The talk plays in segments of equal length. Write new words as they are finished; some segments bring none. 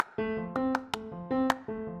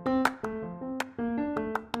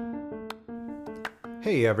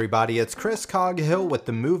Hey everybody, it's Chris Coghill with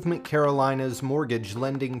the Movement Carolinas Mortgage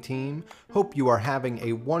Lending Team. Hope you are having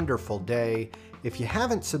a wonderful day. If you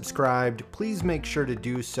haven't subscribed, please make sure to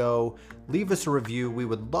do so. Leave us a review. We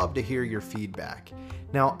would love to hear your feedback.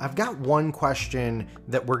 Now, I've got one question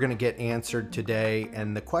that we're going to get answered today,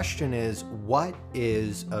 and the question is, what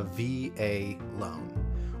is a VA loan?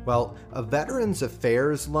 Well, a Veterans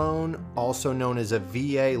Affairs loan, also known as a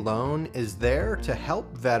VA loan, is there to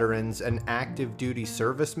help veterans and active duty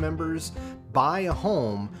service members buy a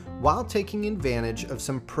home while taking advantage of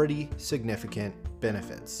some pretty significant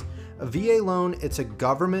benefits. A VA loan, it's a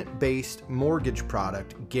government-based mortgage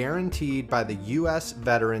product guaranteed by the U.S.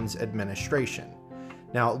 Veterans Administration.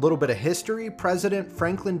 Now, a little bit of history. President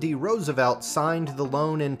Franklin D. Roosevelt signed the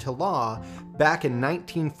loan into law back in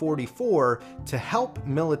 1944 to help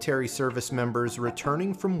military service members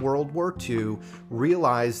returning from World War II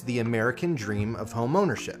realize the American dream of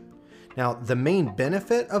homeownership. Now, the main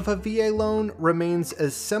benefit of a VA loan remains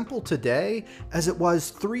as simple today as it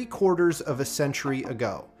was 3/4 of a century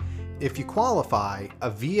ago. If you qualify, a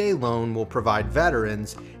VA loan will provide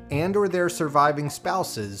veterans and/or their surviving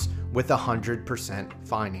spouses with 100%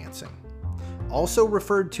 financing. Also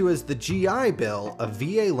referred to as the GI Bill, a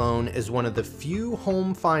VA loan is one of the few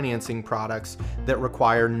home financing products that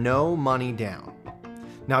require no money down.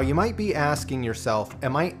 Now, you might be asking yourself,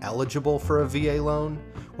 am I eligible for a VA loan?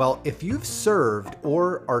 Well, if you've served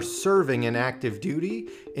or are serving in active duty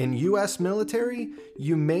in U.S. military,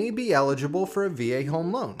 you may be eligible for a VA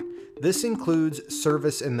home loan. This includes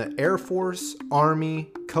service in the Air Force,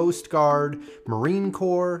 Army, Coast Guard, Marine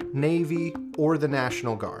Corps, Navy, or the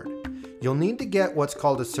National Guard. You'll need to get what's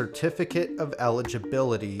called a Certificate of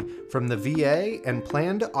Eligibility from the VA and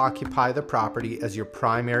plan to occupy the property as your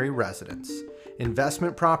primary residence.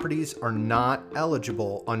 Investment properties are not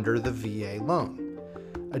eligible under the VA loan.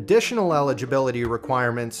 Additional eligibility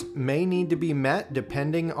requirements may need to be met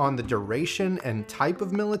depending on the duration and type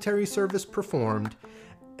of military service performed.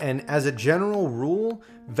 And as a general rule,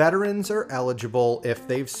 veterans are eligible if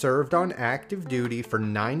they've served on active duty for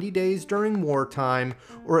 90 days during wartime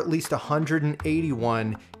or at least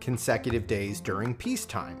 181 consecutive days during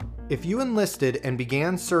peacetime. If you enlisted and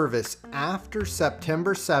began service after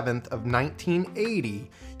September 7th of 1980,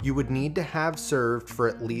 you would need to have served for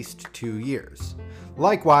at least 2 years.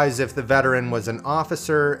 Likewise, if the veteran was an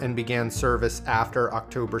officer and began service after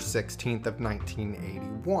October 16th of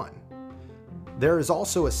 1981. There is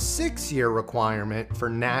also a 6-year requirement for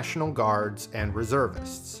National Guards and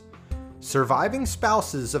reservists. Surviving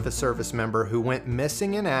spouses of a service member who went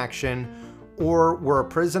missing in action or were a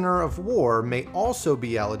prisoner of war may also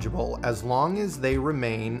be eligible as long as they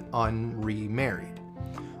remain unremarried.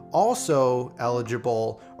 Also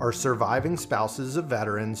eligible are surviving spouses of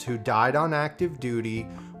veterans who died on active duty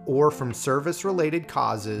or from service-related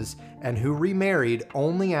causes and who remarried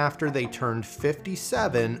only after they turned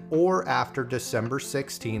 57 or after December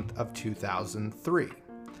 16th of 2003.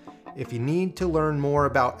 If you need to learn more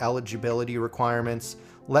about eligibility requirements,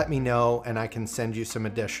 let me know and I can send you some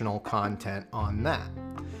additional content on that.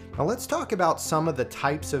 Now let's talk about some of the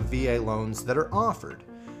types of VA loans that are offered.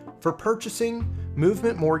 For purchasing,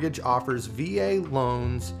 Movement Mortgage offers VA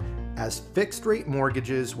loans as fixed-rate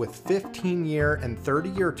mortgages with 15-year and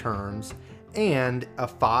 30-year terms and a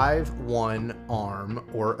 5/1 ARM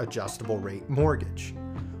or adjustable rate mortgage.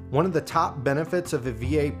 One of the top benefits of a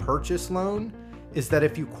VA purchase loan is that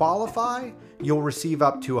if you qualify, you'll receive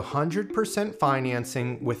up to 100%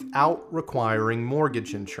 financing without requiring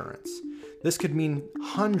mortgage insurance. This could mean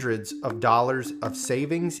hundreds of dollars of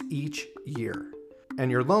savings each year. And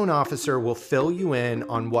your loan officer will fill you in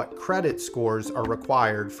on what credit scores are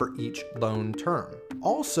required for each loan term.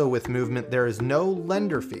 Also with Movement, there is no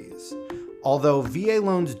lender fees. Although VA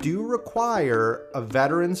loans do require a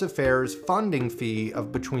Veterans Affairs funding fee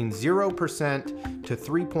of between 0% to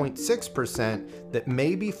 3.6% that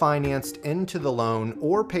may be financed into the loan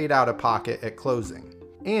or paid out of pocket at closing.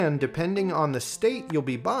 And depending on the state you'll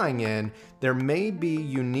be buying in, there may be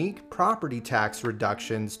unique property tax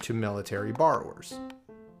reductions to military borrowers.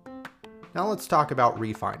 Now let's talk about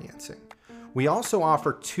refinancing. We also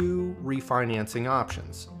offer 2 refinancing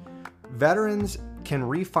options. Veterans can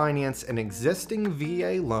refinance an existing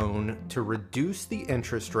VA loan to reduce the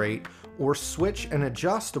interest rate or switch an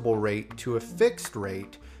adjustable rate to a fixed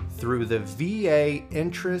rate through the VA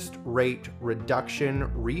Interest Rate Reduction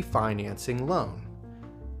Refinancing Loan.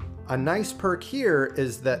 A nice perk here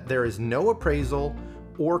is that there is no appraisal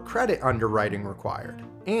or credit underwriting required,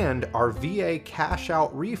 and our VA Cash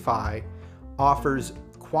Out Refi offers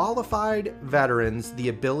qualified veterans the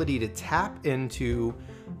ability to tap into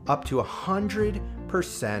up to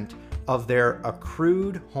 100% of their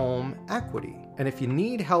accrued home equity. And if you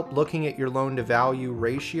need help looking at your loan to value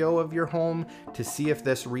ratio of your home to see if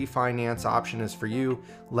this refinance option is for you,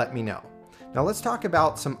 let me know. Now let's talk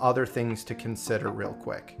about some other things to consider real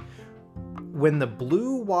quick. When the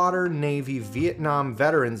Blue Water Navy Vietnam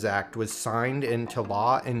Veterans Act was signed into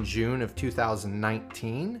law in June of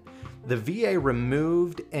 2019, the VA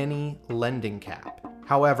removed any lending cap.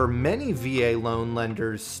 However, many VA loan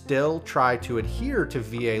lenders still try to adhere to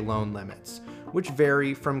VA loan limits, which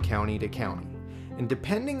vary from county to county. And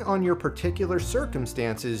depending on your particular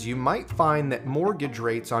circumstances, you might find that mortgage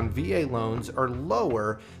rates on VA loans are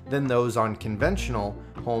lower than those on conventional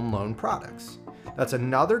home loan products. That's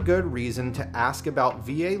another good reason to ask about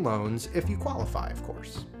VA loans if you qualify, of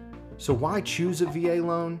course. So why choose a VA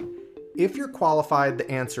loan? If you're qualified,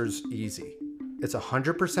 the answer's easy. It's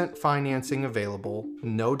 100% financing available,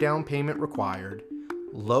 no down payment required,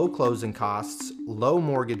 low closing costs, low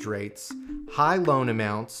mortgage rates, high loan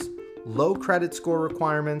amounts, low credit score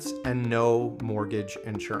requirements, and no mortgage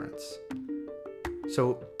insurance.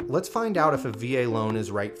 So let's find out if a VA loan is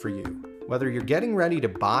right for you. Whether you're getting ready to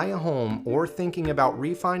buy a home or thinking about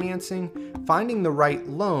refinancing, finding the right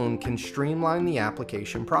loan can streamline the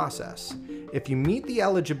application process. If you meet the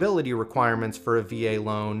eligibility requirements for a VA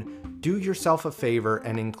loan, do yourself a favor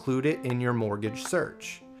and include it in your mortgage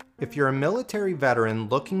search. If you're a military veteran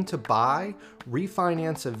looking to buy,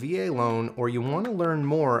 refinance a VA loan, or you want to learn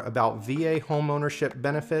more about VA homeownership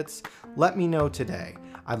benefits, let me know today.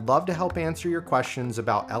 I'd love to help answer your questions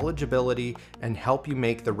about eligibility and help you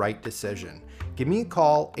make the right decision. Give me a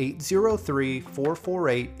call,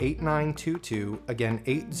 803-448-8922, again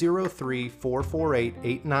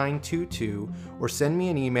 803-448-8922, or send me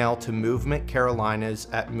an email to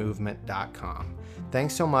movementcarolinas@movement.com.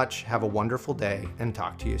 Thanks so much, have a wonderful day, and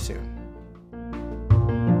talk to you soon.